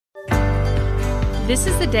This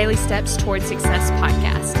is the Daily Steps Toward Success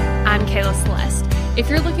podcast. I'm Kayla Celeste. If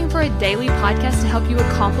you're looking for a daily podcast to help you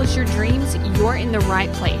accomplish your dreams, you're in the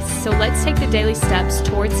right place. So let's take the daily steps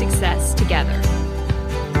toward success together.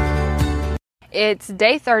 It's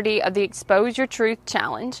day 30 of the Expose Your Truth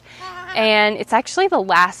Challenge, and it's actually the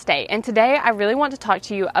last day. And today I really want to talk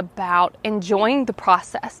to you about enjoying the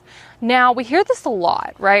process. Now, we hear this a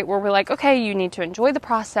lot, right? Where we're like, okay, you need to enjoy the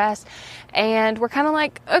process. And we're kind of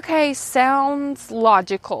like, okay, sounds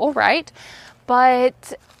logical, right?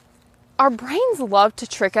 But our brains love to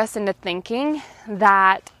trick us into thinking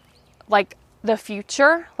that like the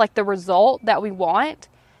future, like the result that we want,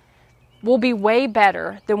 will be way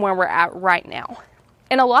better than where we're at right now.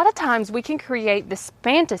 And a lot of times we can create this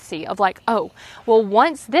fantasy of like, oh, well,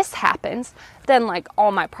 once this happens, then like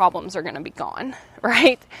all my problems are going to be gone,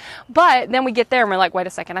 right? But then we get there and we're like, wait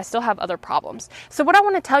a second, I still have other problems. So what I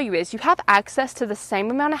want to tell you is you have access to the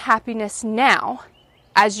same amount of happiness now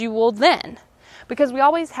as you will then, because we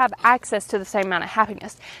always have access to the same amount of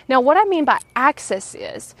happiness. Now, what I mean by access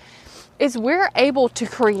is we're able to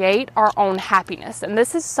create our own happiness. And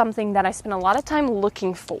this is something that I spent a lot of time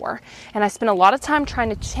looking for. And I spent a lot of time trying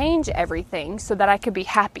to change everything so that I could be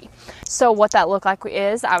happy. So what that looked like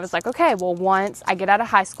is I was like, okay, well, once I get out of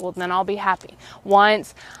high school, then I'll be happy.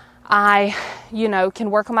 Once I,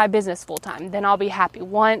 can work on my business full time, then I'll be happy.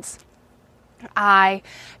 Once I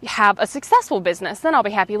have a successful business, then I'll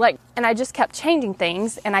be happy. And I just kept changing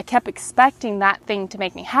things and I kept expecting that thing to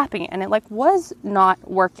make me happy. And it was not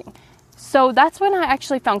working. So that's when I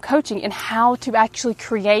actually found coaching in how to actually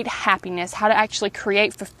create happiness, how to actually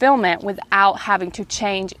create fulfillment without having to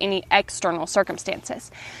change any external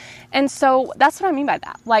circumstances. And so that's what I mean by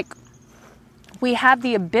that. We have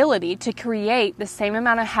the ability to create the same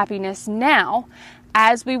amount of happiness now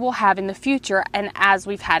as we will have in the future and as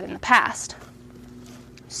we've had in the past.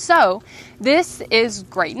 So this is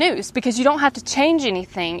great news because you don't have to change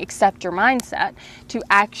anything except your mindset to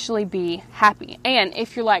actually be happy. And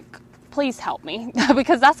if you're like, please help me,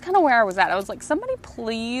 because that's kind of where I was at. I was like, somebody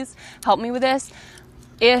please help me with this.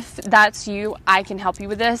 If that's you, I can help you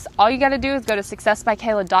with this. All you got to do is go to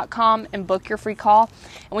successbykayla.com and book your free call.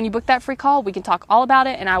 And when you book that free call, we can talk all about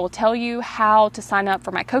it and I will tell you how to sign up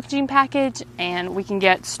for my coaching package and we can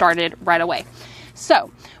get started right away.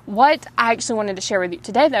 So what I actually wanted to share with you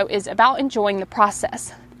today though is about enjoying the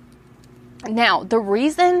process. Now, the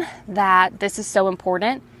reason that this is so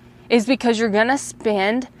important is because you're going to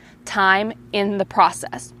spend time in the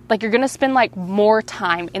process. You're going to spend more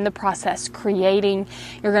time in the process creating.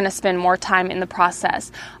 You're going to spend more time in the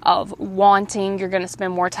process of wanting. You're going to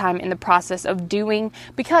spend more time in the process of doing,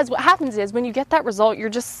 because what happens is when you get that result, you're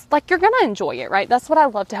just you're going to enjoy it, right? That's what I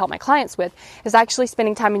love to help my clients with, is actually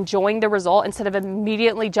spending time enjoying the result instead of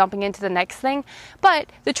immediately jumping into the next thing. But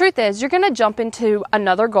the truth is you're going to jump into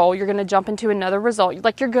another goal. You're going to jump into another result.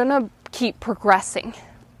 You're going to keep progressing.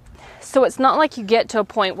 So it's not like you get to a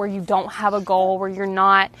point where you don't have a goal, where you're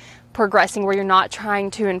not progressing, where you're not trying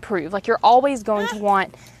to improve. You're always going to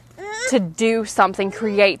want to do something,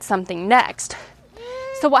 create something next.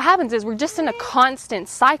 So what happens is we're just in a constant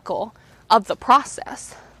cycle of the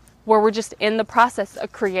process, where we're just in the process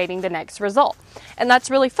of creating the next result. And that's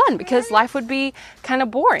really fun because life would be kind of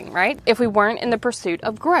boring, right? If we weren't in the pursuit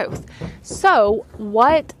of growth. So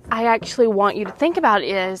what I actually want you to think about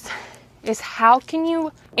is how can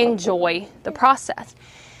you enjoy the process?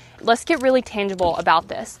 Let's get really tangible about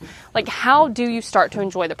this. How do you start to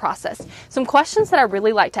enjoy the process? Some questions that I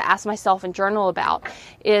really like to ask myself and journal about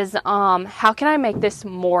is, how can I make this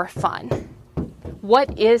more fun?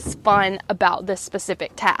 What is fun about this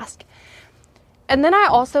specific task? And then I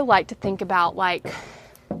also like to think about,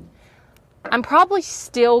 I'm probably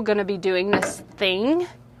still going to be doing this thing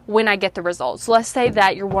when I get the results. So let's say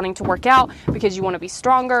that you're wanting to work out because you want to be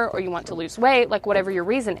stronger or you want to lose weight, whatever your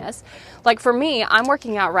reason is. For me, I'm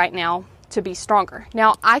working out right now to be stronger.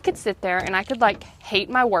 Now, I could sit there and I could hate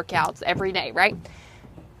my workouts every day, right?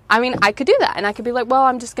 I could do that and I could be well,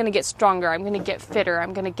 I'm just going to get stronger. I'm going to get fitter.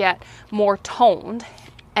 I'm going to get more toned.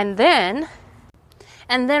 And then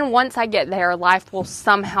once I get there, life will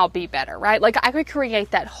somehow be better, right? I could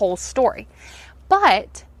create that whole story.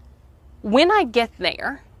 But when I get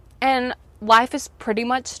there, and life is pretty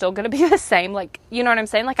much still going to be the same. You know what I'm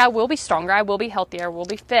saying? I will be stronger. I will be healthier. I will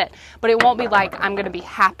be fit. But it won't be I'm going to be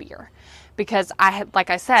happier. Because I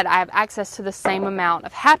have access to the same amount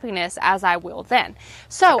of happiness as I will then.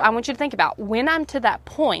 So I want you to think about when I'm to that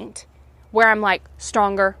point where I'm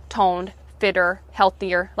stronger, toned, fitter,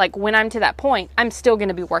 healthier. When I'm to that point, I'm still going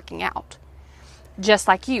to be working out. just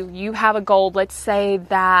like you have a goal. Let's say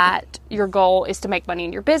that your goal is to make money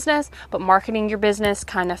in your business, but marketing your business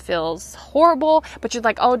kind of feels horrible, but you're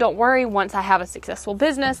like, oh, don't worry, once I have a successful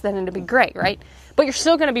business, then it'll be great, right? But you're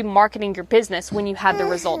still going to be marketing your business when you have the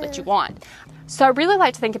result that you want. So I really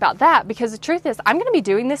like to think about that, because the truth is I'm going to be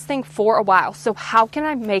doing this thing for a while. So how can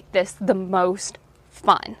I make this the most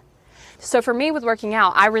fun? So for me with working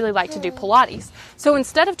out, I really like to do Pilates. So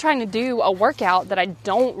instead of trying to do a workout that I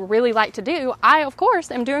don't really like to do, I, of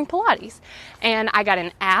course, am doing Pilates. And I got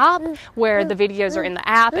an app where the videos are in the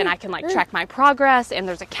app and I can like track my progress, and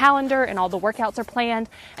there's a calendar and all the workouts are planned.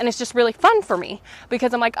 And it's just really fun for me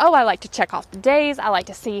because I'm like, oh, I like to check off the days. I like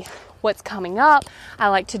to see what's coming up. I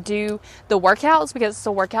like to do the workouts because it's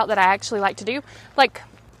a workout that I actually like to do. Like,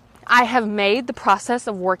 I have made the process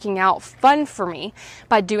of working out fun for me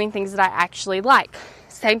by doing things that I actually like.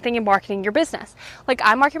 Same thing in marketing your business. Like,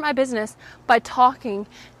 I market my business by talking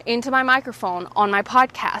into my microphone on my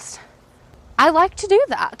podcast. I like to do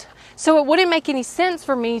that. So it wouldn't make any sense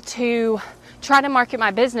for me to try to market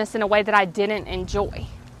my business in a way that I didn't enjoy.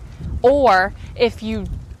 Or if you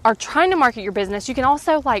are trying to market your business, you can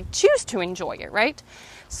also like choose to enjoy it, right?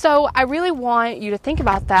 So I really want you to think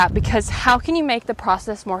about that, because how can you make the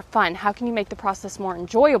process more fun? How can you make the process more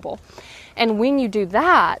enjoyable? And when you do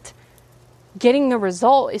that, getting the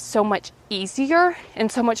result is so much easier and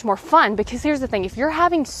so much more fun. Because here's the thing, if you're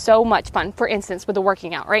having so much fun, for instance, with the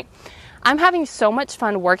working out, right? I'm having so much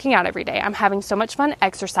fun working out every day. I'm having so much fun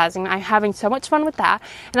exercising. I'm having so much fun with that.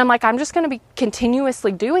 And I'm like, I'm just going to be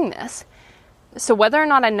continuously doing this. So whether or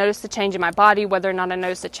not I notice the change in my body, whether or not I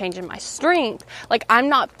notice the change in my strength, like, I'm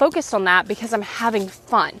not focused on that because I'm having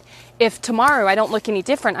fun. If tomorrow I don't look any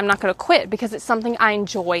different, I'm not going to quit because it's something I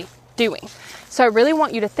enjoy doing. So I really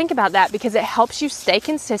want you to think about that, because it helps you stay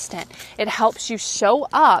consistent. It helps you show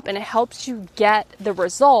up, and it helps you get the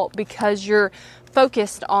result because you're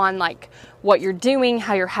focused on like what you're doing,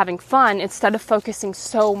 how you're having fun, instead of focusing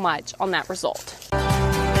so much on that result.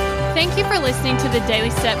 Thank you for listening to the Daily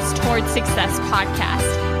Steps Towards Success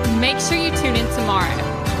podcast. Make sure you tune in tomorrow.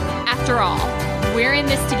 After all, we're in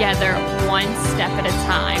this together, one step at a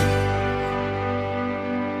time.